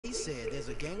said there's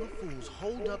a gang of fools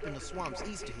holed up in the swamps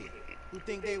east of here who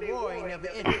think they war ain't never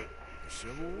ended.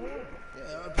 Civil War?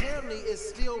 Yeah, apparently it's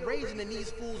still raging in these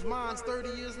fools' minds 30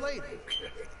 years later.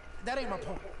 That ain't my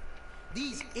point.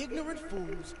 These ignorant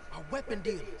fools are weapon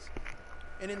dealers.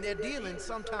 And in their dealings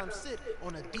sometimes sit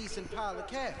on a decent pile of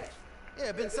cash.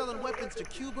 Yeah, been selling weapons to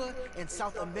Cuba and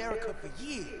South America for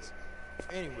years.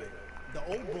 Anyway, the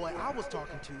old boy I was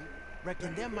talking to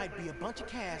reckoned there might be a bunch of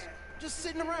cash just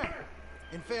sitting around.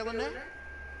 And failing that,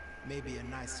 maybe a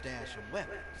nice stash of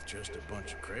weapons. Just a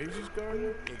bunch of crazies,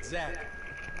 Gardner? Exactly.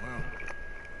 Well,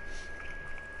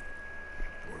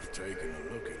 worth taking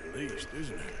a look at least,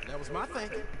 isn't it? That was my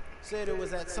thinking. Said it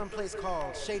was at some place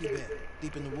called Shady Bed,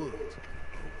 deep in the woods.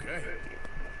 Okay.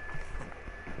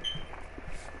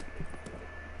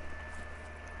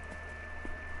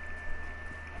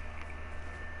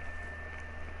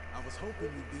 I was hoping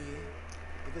you'd be in.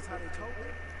 If it's how they told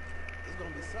me, it's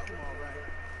gonna be something all right.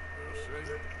 We'll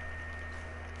see.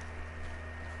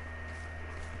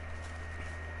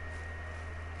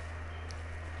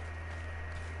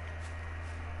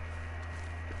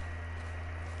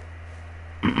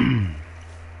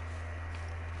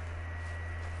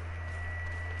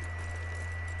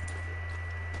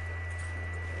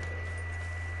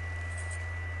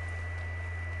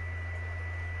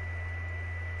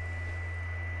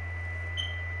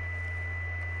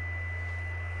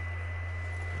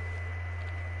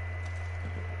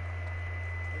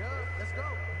 Let's go.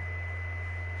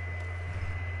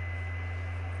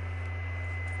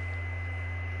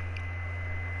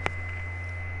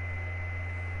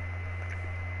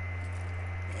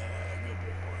 Yeah, good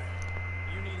boy.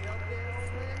 You need help there,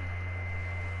 old man?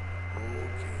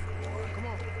 Okay, boy. Come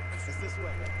on. It's this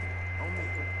way. On me.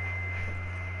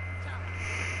 Ciao.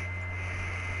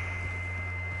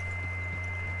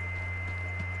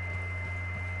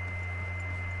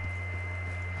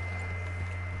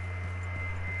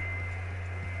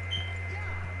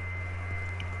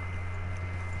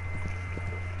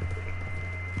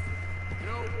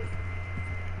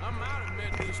 I might have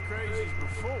met these crazies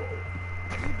before.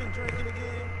 You been drinking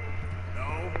again?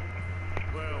 No.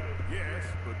 Well, yes,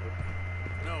 but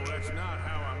no, that's not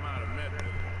how I might have met them.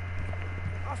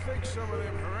 I think some of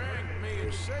them harangued me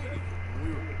and Sadie when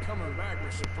we were coming back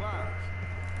with supplies.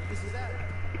 This is that.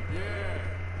 Yeah.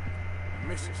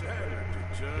 Mrs. Adler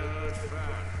did just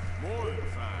fine. More than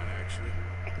fine, actually.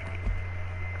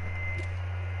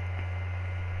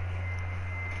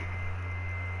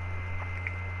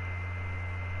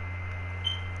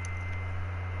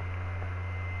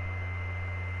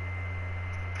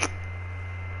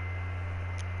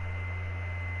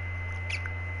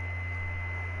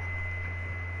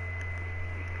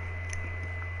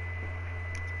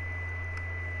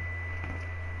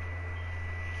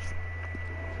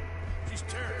 She's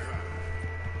terrified.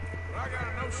 But I got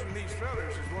a notion these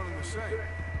fellas is one and the same.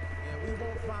 Yeah, we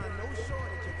won't find no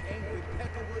shortage of angry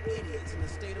peckerwood idiots in the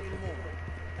state of Lamore.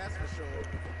 That's for sure.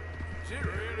 Is it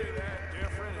really that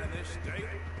different in this state?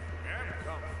 We haven't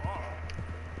come far.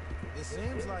 It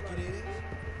seems like it is.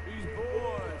 These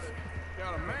boys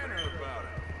got a manner about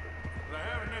it that I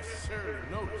haven't necessarily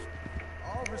noticed.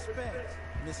 All respect,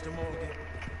 Mr. Morgan.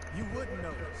 You wouldn't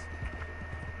notice.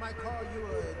 Might call you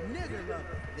a nigger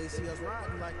lover. They see us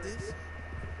riding like this.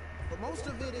 But most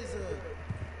of it is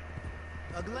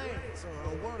a glance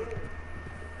or a word.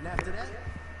 And after that,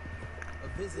 a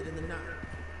visit in the night.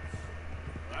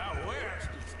 Out west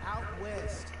is... Out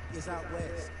west is out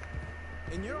west.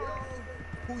 And you're all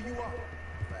who you are.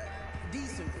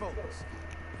 Decent folks.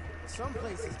 Some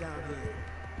places down here,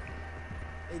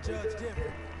 they judge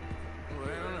different.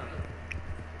 Well,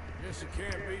 guess it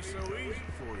can't be so easy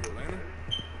for you, Lenny.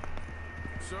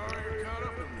 Sorry you're caught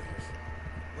up in this.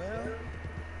 Well,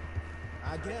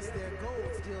 I guess their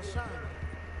gold's still shining.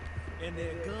 And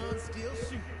their guns still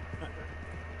shooting.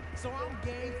 So I'm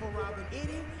game for robbing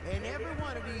any and every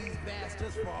one of these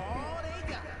bastards for all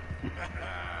they got.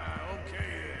 Okay,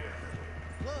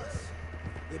 then. Plus,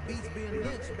 it beats being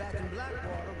lynched back in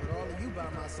Blackwater with all of you by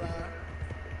my side.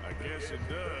 I guess it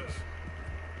does.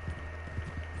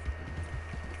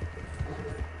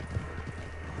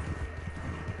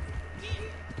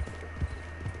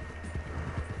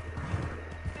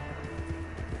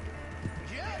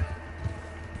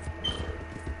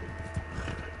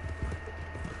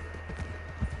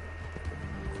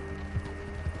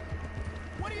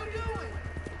 What are you doing?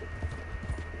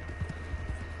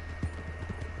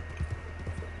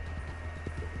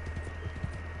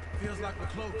 Feels like we're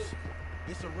close.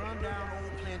 It's a rundown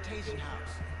old plantation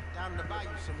house down in the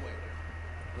bayou somewhere.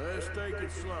 Let's take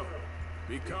it slow.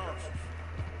 Be cautious.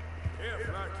 If,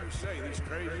 like you say, these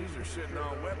crazies are sitting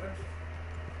on weapons,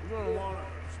 You're gonna want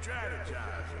to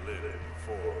strategize a little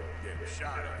before getting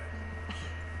shot at.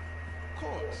 Of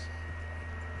course.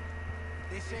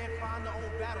 They said find the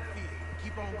old battlefield.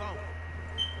 Keep on going.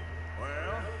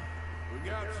 Well, we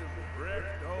got some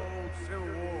wrecked old Civil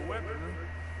War weaponry.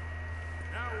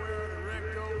 Now we're the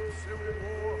wrecked old Civil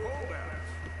War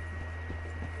holdouts.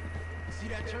 See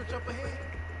that church up ahead?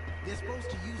 They're supposed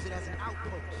to use it as an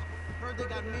outpost. Heard they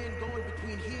got men going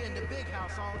between here and the big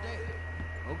house all day.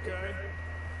 Okay.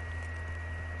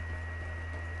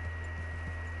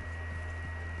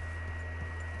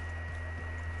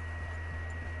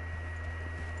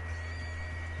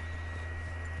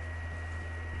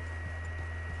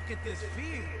 Look at this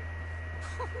field.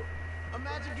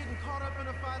 Imagine getting caught up in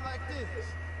a fight like this.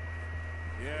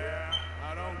 Yeah,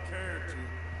 I don't care to.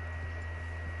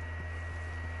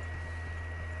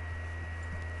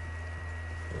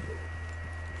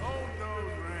 Hold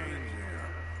those reins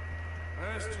in.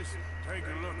 Let's just take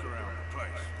a look around the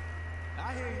place.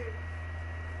 I hear you.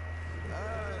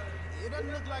 It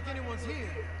doesn't look like anyone's here.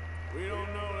 We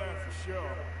don't know that for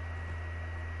sure.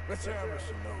 Let's have us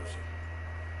a nosy.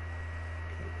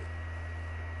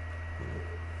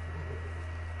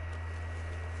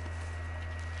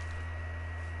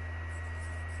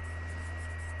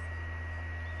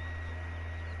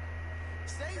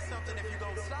 Say something if you're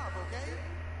gonna stop, okay?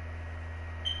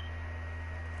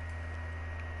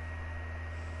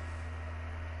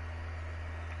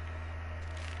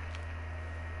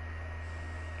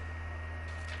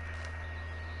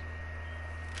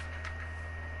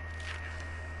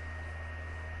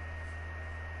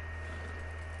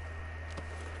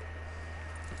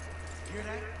 Hear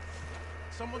that?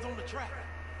 Someone's on the track.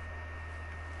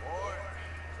 Boy.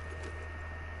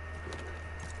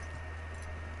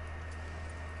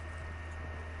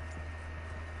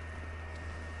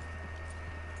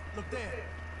 Look there,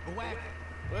 a wagon.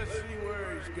 Let's see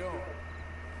where he's going.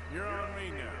 You're on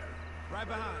me now. Right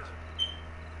behind you.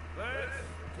 Let's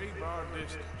keep our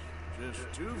distance.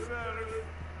 Just two fellas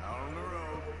out on the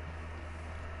road.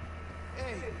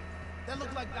 Hey, that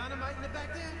look like dynamite in the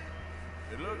back there?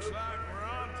 It looks like we're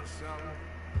on to something.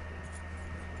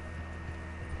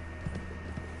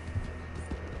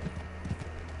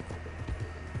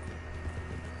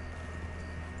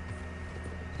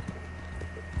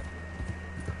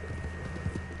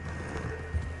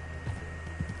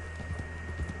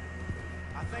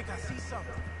 I think I see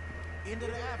something. End of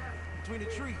the avenue, between the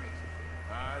trees.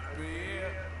 Might be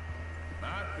it.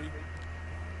 Might be.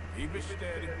 Keep it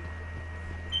steady.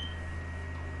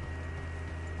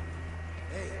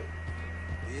 Hey,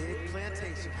 big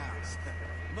plantation house.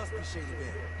 Must be Shady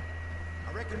Bell.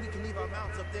 I reckon we can leave our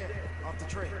mounts up there, off the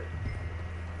trail.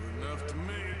 Good enough to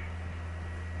me.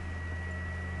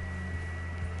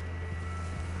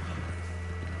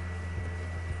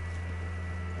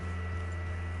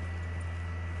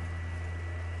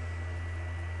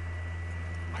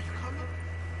 Are you coming?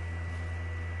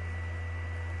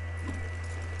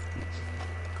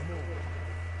 Come on.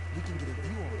 We can get a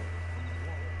view on it.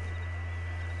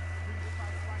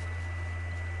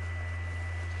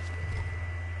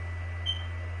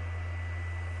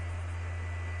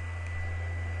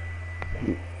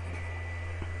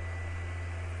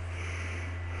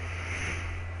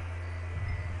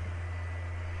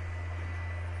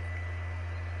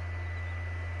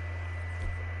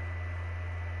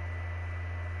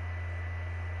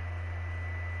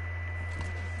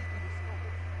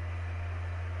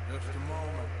 Just a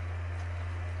moment.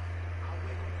 I'll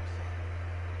wait on your side.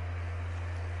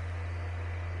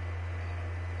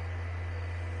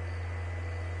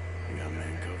 You got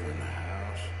men covering the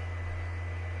house?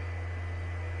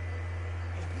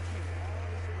 Hey, we came all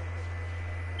this way.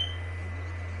 Can you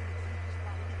look again and see if he's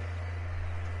probably looking?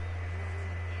 You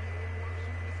ain't seen anything worth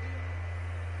shooting this deal?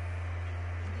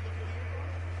 Can you look again for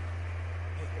me?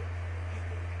 Hey,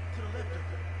 to the left of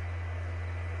it.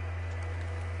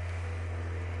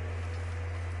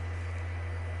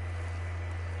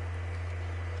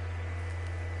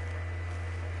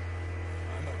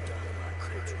 I know dynamite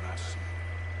crates when I see it.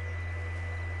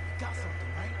 You got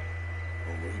something, right?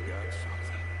 Oh, we got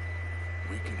something.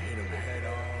 We can hit them head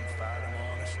on, fight them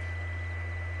honest.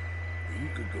 Or you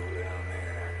could go down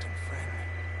there acting friendly.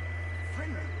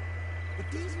 Friendly? With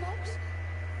these folks?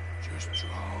 Just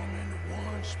draw them into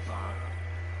one spot,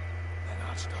 and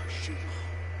I'll start shooting.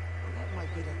 Well, that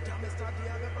might be the dumbest idea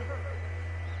I've ever heard.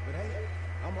 But hey,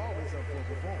 I'm always up for a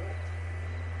performance.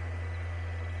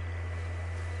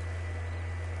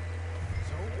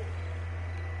 So,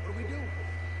 what do we do?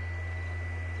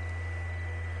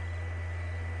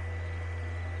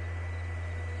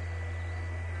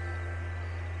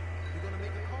 You gonna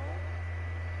make a call?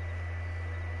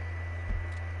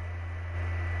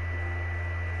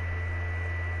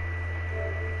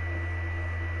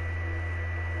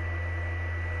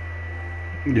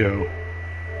 Yo.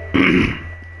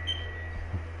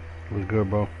 What's good,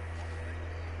 bro?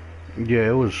 Yeah,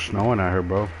 it was snowing out here,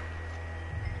 bro.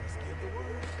 Let's give the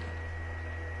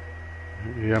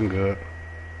word. Yeah, I'm good.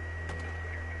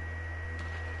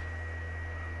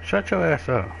 Shut your ass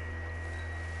up.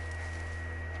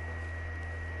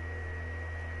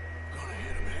 Gonna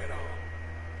hit him head on.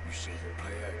 You see the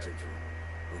play acting for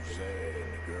Jose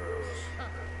and the girls.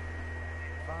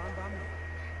 Fine by me.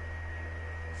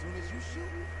 As soon as you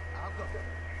shoot, I'll go.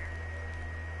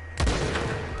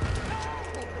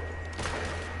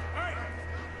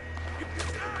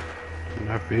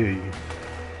 I feel you.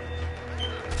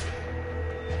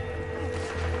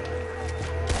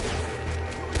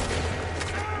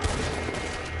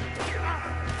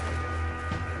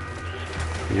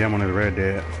 Yeah, I'm on the red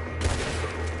dead.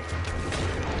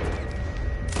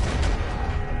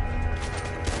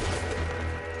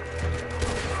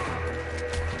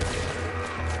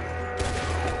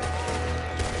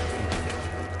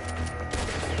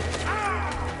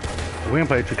 We ain't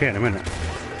played 2K in a minute.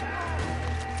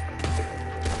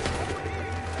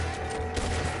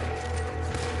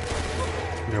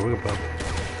 Yeah, we can play.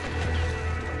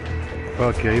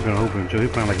 Fuck yeah, he been hooping too. He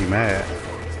playing like he mad.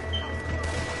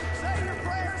 Say your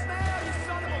prayers now, you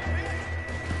son of a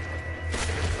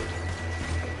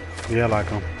bitch! Yeah, I like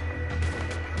him.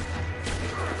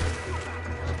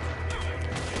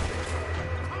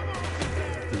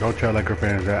 Don't tell Laker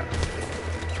fans that.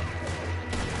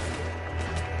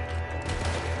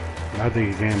 I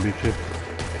think he can be too.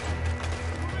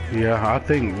 Yeah, I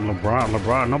think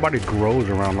LeBron, nobody grows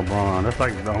around LeBron. That's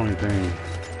like the only thing.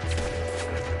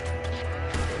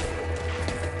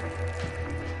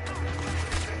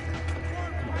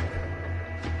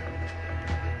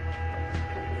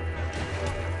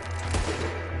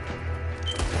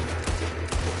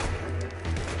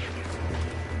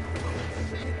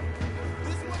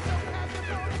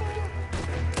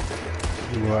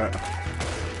 What?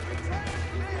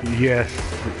 Yes,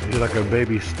 he's like a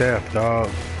baby Steph, dog.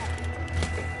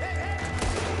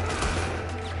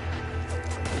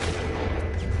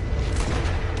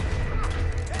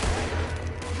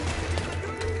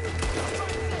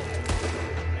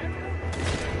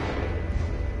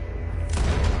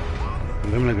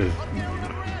 Them niggas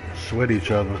sweat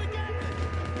each other.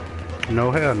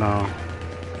 No, hell no.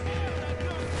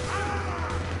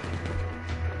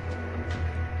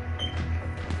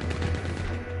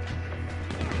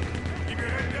 Keep your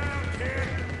head down, kid.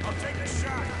 I'll take the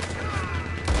shot.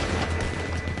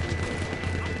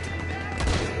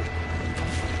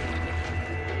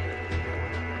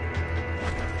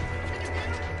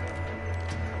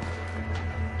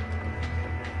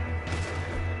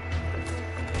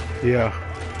 Yeah.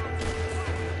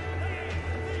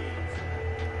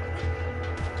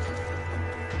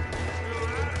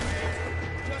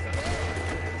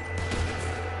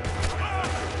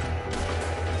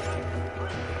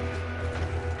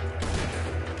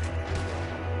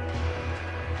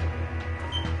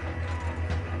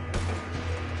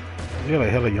 They're like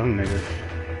hella young niggas.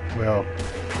 Well,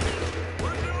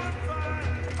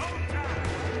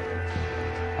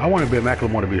 I want to be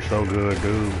Macklemore to be so good,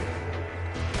 dude.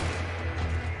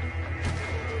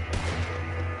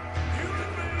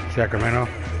 Sacramento.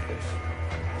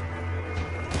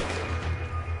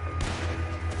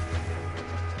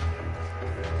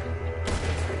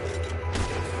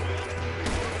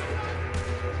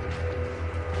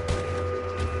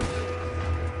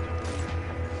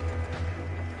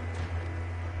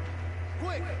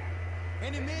 Quick!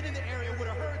 Any men in the area would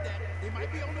have heard that. They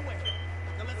might be on the way.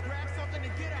 Now let's grab something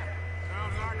and get out.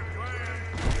 Sounds like a plan.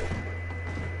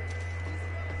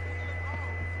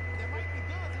 There might be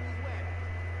guns in these wagons.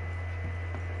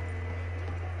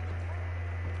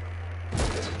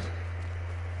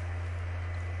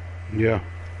 Yeah.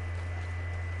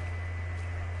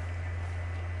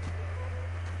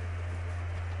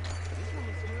 This one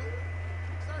looks good.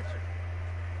 Search it.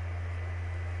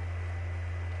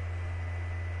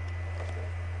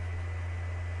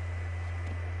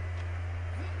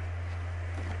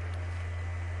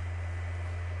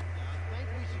 I think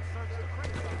we should search the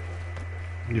crate box.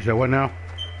 You said what now?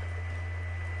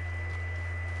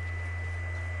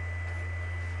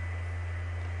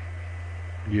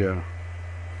 Yeah.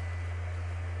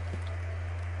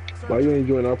 Why you ain't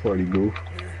join our party, Goof?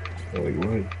 Like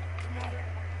what?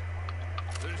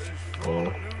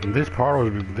 This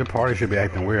party should be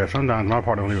acting weird. Sometimes my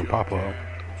party don't even pop up. We'll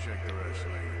check the rest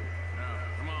later. Now,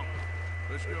 come on.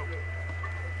 Let's go.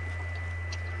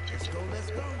 Let's go,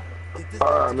 let's go. Get this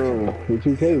I mean, the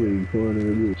 2K league going in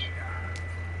the bitch.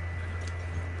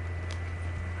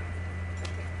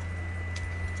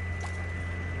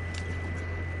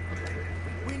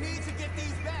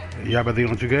 Y'all been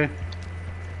thinking on 2K?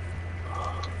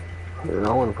 And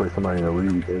I want to play somebody in the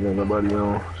league. Ain't there nobody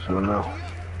on? Sure enough.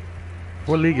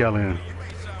 What league y'all in?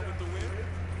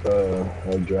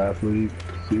 A draft league.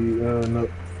 See, no.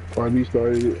 RB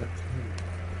started it.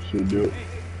 Should do it.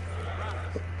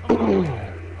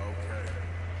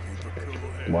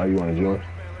 Why you want to join?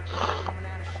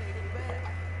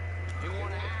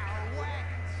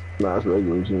 Nah, it's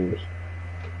regular teams.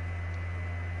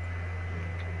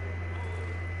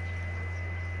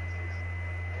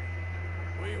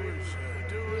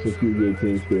 It's a few good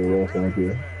teams still left out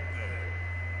there.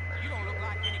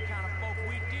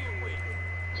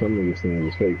 Some of these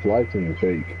teams is fake. Flight team is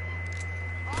fake.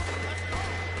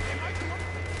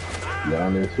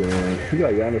 Giannis and he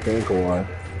got Giannis and Kawhi.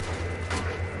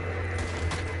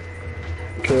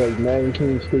 Cause Madden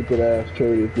King stupid ass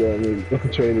traded to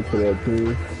that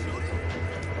team.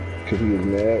 Cause he was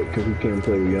mad because he couldn't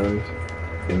play with Giannis,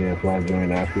 and then Fly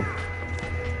joined after.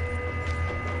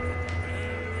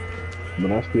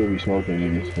 But I still be smoking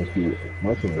niggas. Let's do it.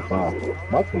 My team is fine.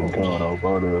 My team is coming out,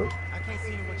 brother.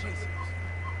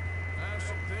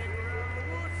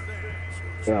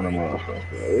 Got him off.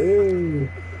 Hey.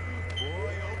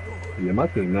 Yeah, my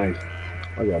team nice.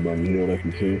 I got Buddy Hill, like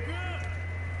you see.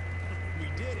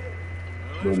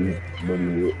 Buddy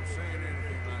Hill.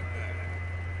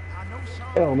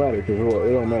 It don't matter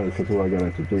because who I got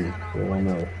at the 3. It don't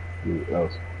matter who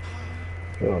else.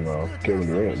 Hell no, Kevin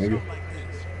Durant, nigga.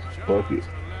 Fuck it.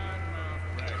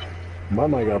 My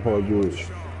mic got Paul George.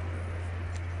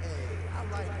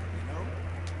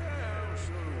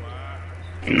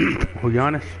 Who,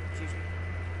 Giannis?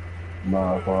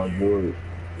 Nah, Paul George.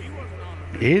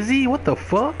 Is he? What the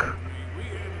fuck?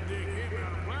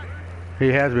 He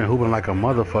has been hooping like a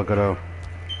motherfucker though.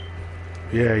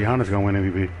 Yeah, Giannis gonna win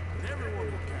MVP.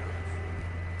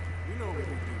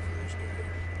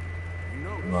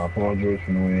 Nah, Paul George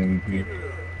finna win MVP.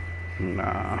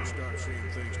 Nah.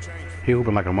 He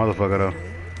hooping like a motherfucker though.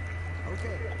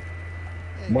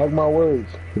 Mark my words,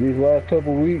 for these last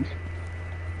couple weeks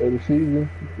of the season,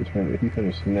 he's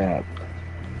finna snap.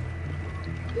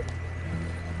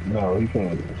 No, he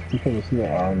finna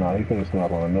snap. Oh no, he finna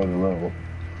snap on another level.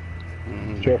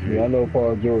 Trust me, I know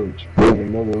Paul George. There's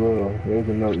another level. There's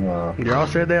another. Nah. Y'all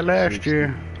said that last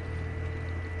year.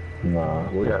 Nah.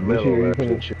 We got this year he Melo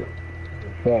finna.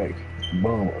 Facts.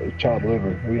 Boom. Chopped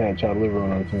liver. We had chopped liver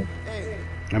on our team.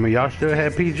 I mean, y'all still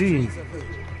had PG.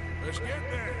 Let's get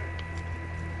there.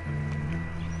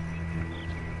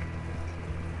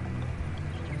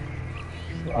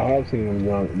 I have seen him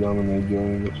dominate Joe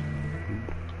English.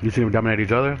 You see them dominate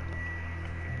each other?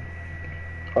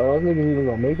 I was thinking he was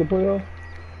gonna make the playoffs.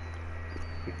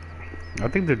 I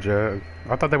think the Jazz.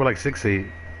 I thought they were like 6 seed.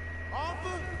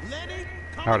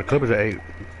 Oh, the Clippers are 8.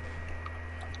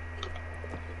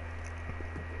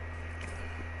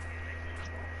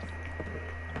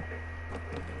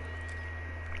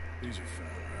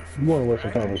 You want to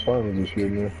Western Conference Finals this year,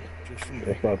 man?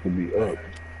 That's about to be up.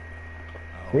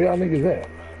 Where y'all niggas at?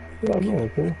 What y'all doing,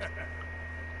 cool? You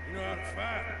know how to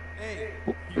fight. Hey,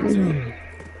 you too.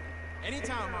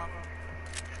 Anytime, Papa.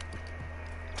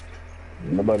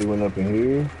 Nobody went up in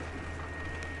here.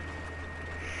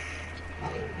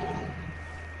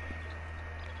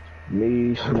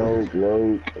 Me, Smoke,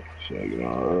 Loke, shaking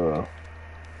on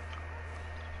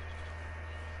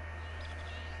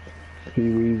P.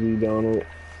 Weezy, Donald.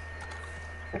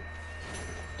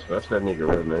 That's that nigga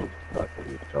real name. I think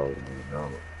he's taller than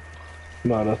Donald.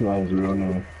 No, that's not his real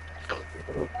name.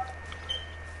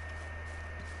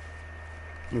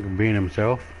 Look at being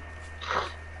himself.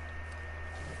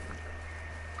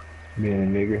 Being a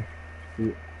nigger.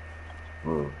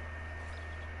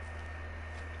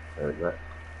 There's that.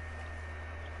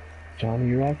 Johnny,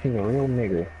 you're acting a real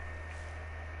nigger.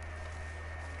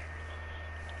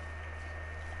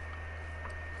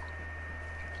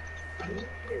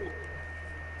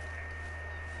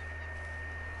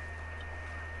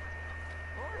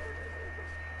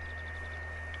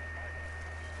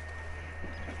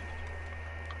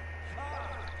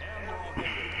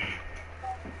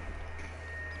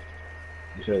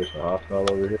 You said it's a hostile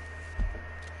over here?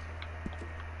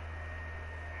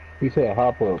 He said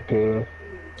hop up, cuz.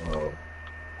 Oh.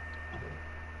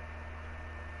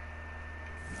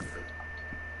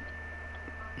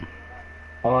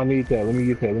 Oh, I need that. Let me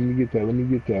get that.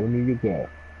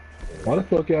 Why the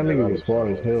fuck y'all niggas as far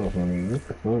as hell from me? What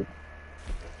the fuck?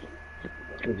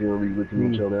 Cause you don't be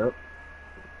looking each other out.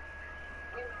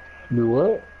 Do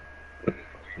what?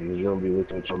 You don't be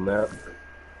looking at your map.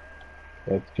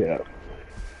 That's cap.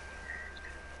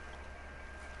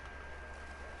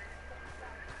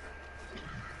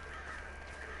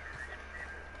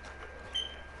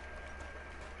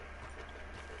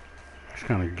 It's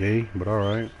kind of gay, but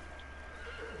alright.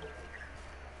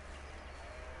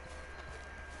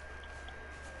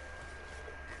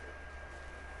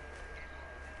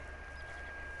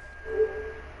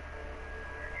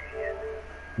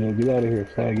 Man, get out of here,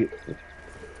 faggot.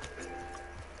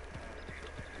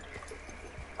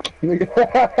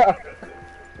 Nigga.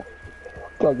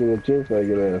 Talking to your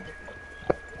faggot ass.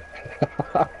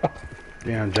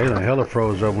 Damn, Jalen hella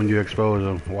froze up when you exposed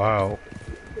him. Wow.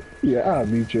 Yeah, I'll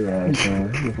beat your ass,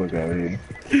 man. Get the fuck out of here.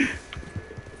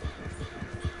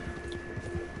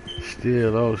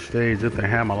 Still on stage at the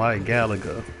Hammer like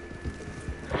Gallagher.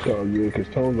 It's all good,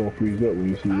 because tones don't freeze up when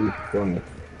you see this. Funny.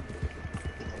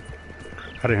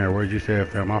 I didn't hear a word you said,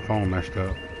 fam. My phone messed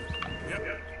up.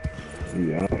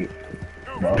 Yeah,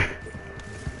 Bop.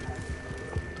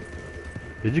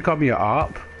 Did you call me a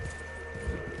op?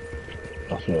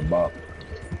 I said bop.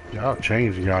 Y'all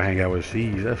changing. Y'all hang out with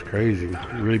C's. That's crazy. You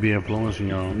really be influencing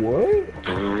y'all. What?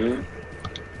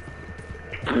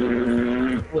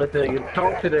 What thing?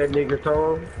 Talk to that nigga,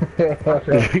 Tom.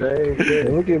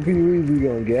 Look at Pee Weezy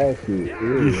gonna gas it. Yeah.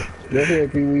 Go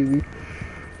ahead, Pee Weezy.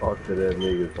 Talk to that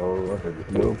nigga, Tom.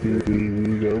 Go Pee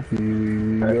Weezy, go Pee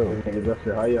Weezy, go. I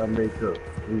said, how y'all make up?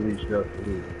 We reached out to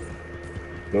you.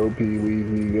 Go Pee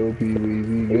Weezy, go Pee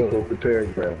Weezy, Go go. the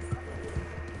paragraph.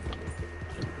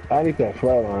 I need that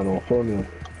flatline on phone.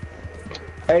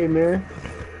 Hey, man.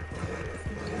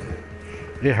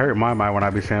 It hurt my mind when I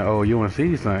be saying, "Oh,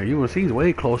 UNC's son. UNC's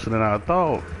way closer than I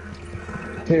thought."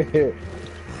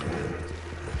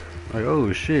 Like,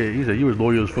 oh shit. He said you was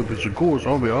loyal as fuck to Shakur.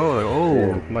 So I'm like, oh,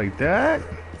 Yeah. like that.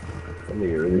 That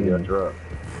nigga really got dropped.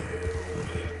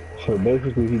 So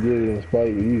basically, he did it in spite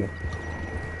of you.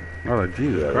 I was like,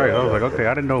 Jesus Christ. I was like, okay,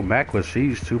 I didn't know Mac was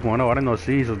C's 2.0. I didn't know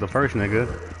C's was the first nigga.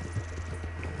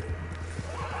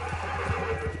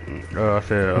 I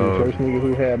said, The first nigga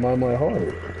who had my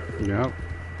hard. Yep.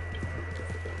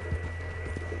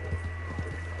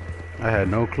 I had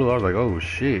no clue. I was like, oh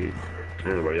shit.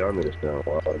 Anyway, y'all niggas sound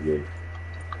wild again.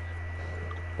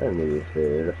 That nigga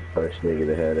said that's the first nigga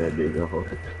that had that big on.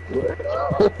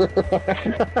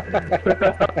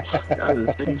 Y'all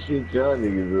just think shit y'all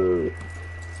niggas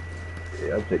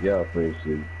Yeah, I'll take y'all for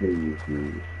shit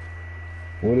seriously.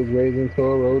 What is Raising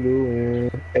Toro doing?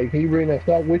 Hey, can you bring that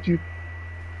stock with you?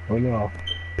 Or no?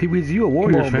 Pee Wee's, you a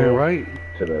Warriors fan, bro. right?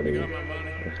 To that nigga.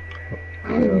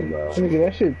 Hell no. Nigga,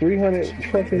 that shit 300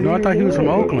 fucking. No, I thought he was from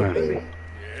years old. Oakland.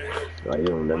 Like, you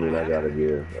don't, that mean I gotta be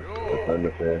a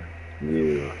Thunder fan?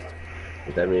 Yeah.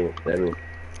 But that mean,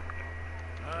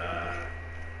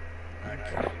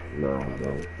 no.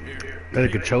 That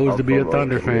nigga chose to be a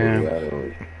Thunder fan.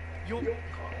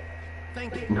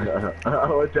 Thank you.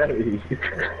 What that mean?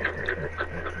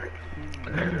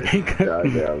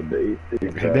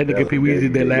 That nigga Pee Weezy,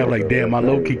 they laugh like, damn, I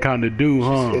low-key kinda do,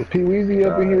 huh? Is Pee Weezy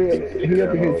up in here? He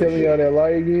up in here telling y'all that lie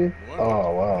again?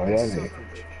 Oh wow,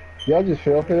 y'all just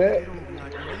fell for that?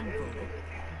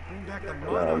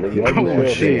 Nah, nigga, Y'all just Oh, fell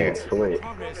shit. for that.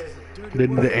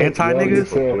 The anti-niggas?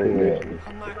 Fell for that.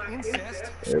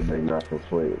 everybody not from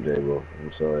Flint, J-Bo.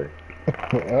 I'm sorry.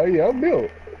 Oh yeah, I'm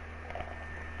built.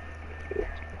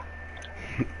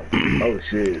 Oh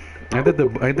shit. Ain't that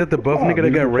the buff nigga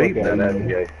that got raped? Now that's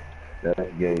gay. That's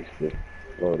gangster.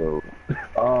 Hold on.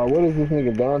 What is this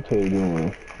nigga Dante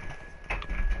doing?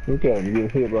 Look at him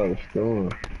get hit by the storm.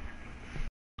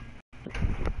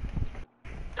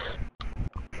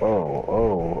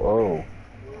 Oh.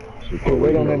 Hey,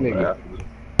 wait on that nigga.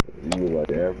 You look like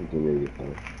the African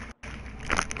nigga.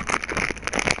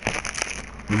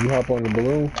 Did you hop on the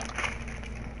balloon?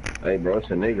 Hey, bro, it's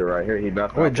a nigga right here. He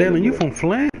about to. Wait, Jalen, you from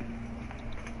Flint?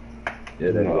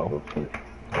 Yeah, that No. nigga from Flint.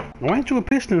 Why ain't you a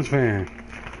Pistons fan?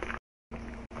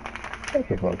 Shut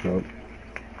the fuck up.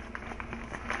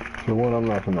 For one, I'm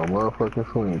not from no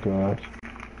motherfucking swing, guys.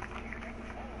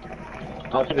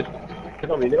 Oh, shit.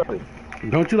 Get on me.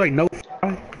 Don't you like no?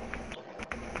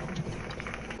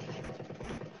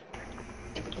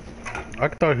 I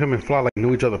thought him and Fly like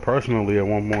knew each other personally at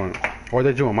one point. Or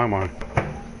did you in my mind?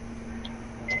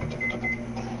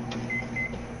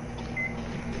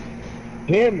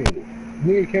 Damn it!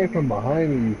 Nigga came from behind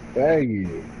me, you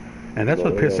faggot. And that's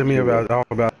what pissing me about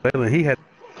Jalen. He had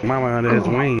mama under his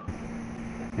wing.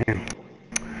 And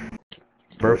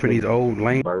birthing these old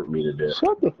lame. Burnt me to death.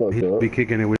 Shut the fuck He up. be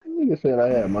kicking it with. Nigga said I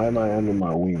had my under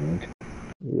my wing.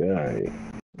 Yeah,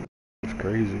 It's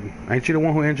crazy. Ain't you the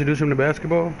one who introduced him to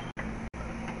basketball?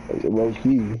 low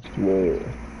key, but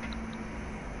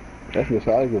that's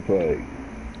besides the fact.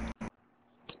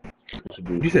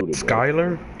 You said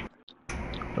Skylar?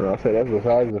 I said that's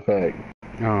besides the fact.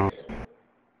 Oh.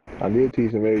 I did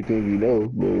teach him everything he knows,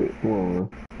 but come on.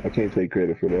 I can't take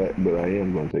credit for that, but I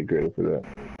am gonna take credit for that.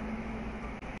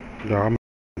 No, I'm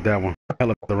that one.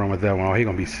 Hell up the run with that one. Oh, he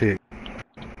gonna be sick.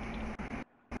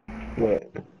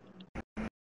 What?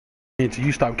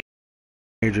 You stop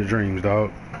your dreams,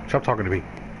 dog. Stop talking to me.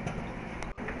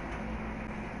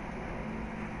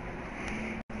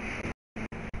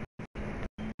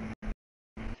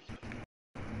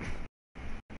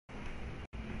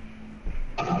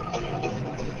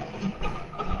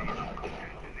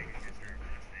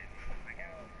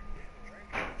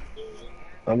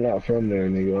 I'm not from there,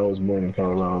 nigga. I was born in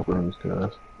Colorado, friends,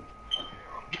 cuz.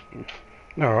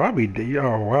 No,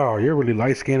 oh wow, you're really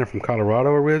light skinned from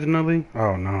Colorado originally?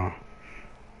 Oh no.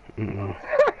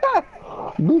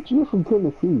 Bitch, you're from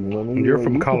Tennessee, man. You're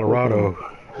from You Colorado.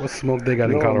 What smoke they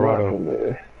got in No, I'm not Colorado? from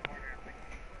there.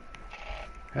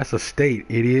 That's a state,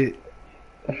 idiot.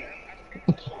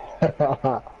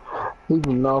 He's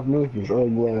from North Memphis,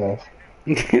 ugly ass.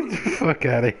 Get the fuck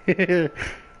out of here.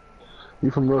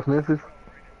 You from North Memphis?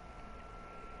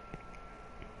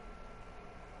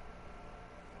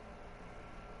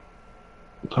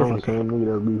 Come on, Sam, nigga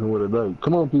that's beefing with a date.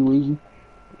 Come on, Pee Weezy.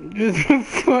 Get the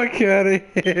fuck out of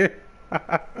here.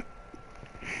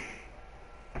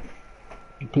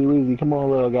 Pee Weezy, come on,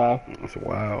 little guy. That's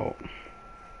wild.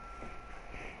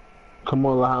 Come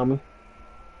on, little homie.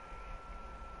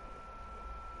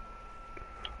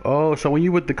 Oh, so when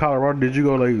you went to Colorado, did you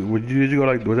go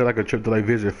was that like a trip to like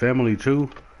visit family too?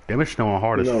 Damn, it's snowing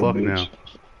hard as fuck bitch. now.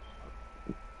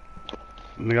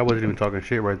 Nigga, I wasn't even talking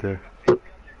shit right there.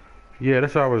 Yeah,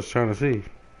 that's what I was trying to see.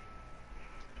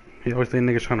 He always think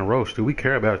niggas trying to roast. Dude, we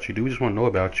care about you, dude. We just want to know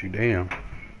about you. Damn.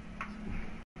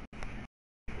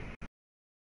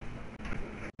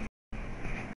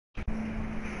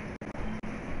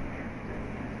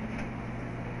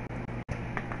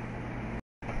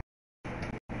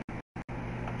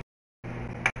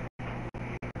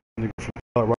 Nigga from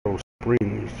Colorado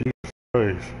Springs. Jesus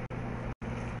Christ.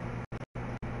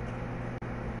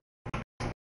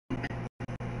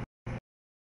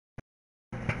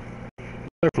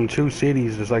 They're from two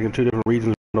cities, just like in two different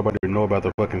regions. Nobody would know about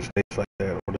their fucking states like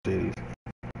that or the cities.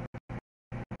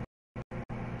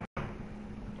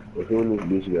 Well, who in this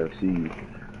bitch got seized?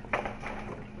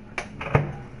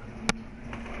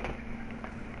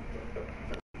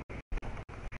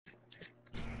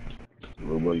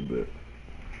 Nobody bet.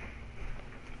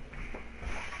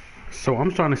 So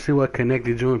I'm trying to see what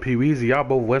connected you and Pee Weezy. Y'all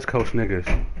both West Coast niggas.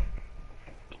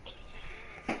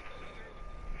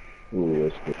 Ooh,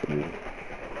 that's funny.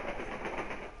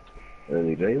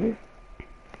 Any David?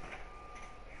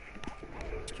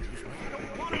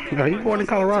 No, you born in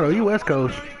Colorado. You West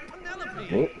Coast.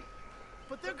 What?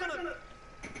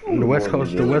 The West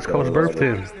Coast birthed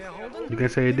him. You can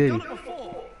say it didn't.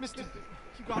 Mister,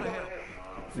 you gotta help.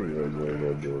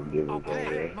 I'll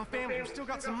pay. My family still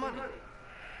got some money.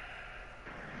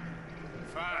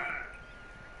 Fine.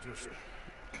 Just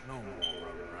no more running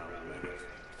around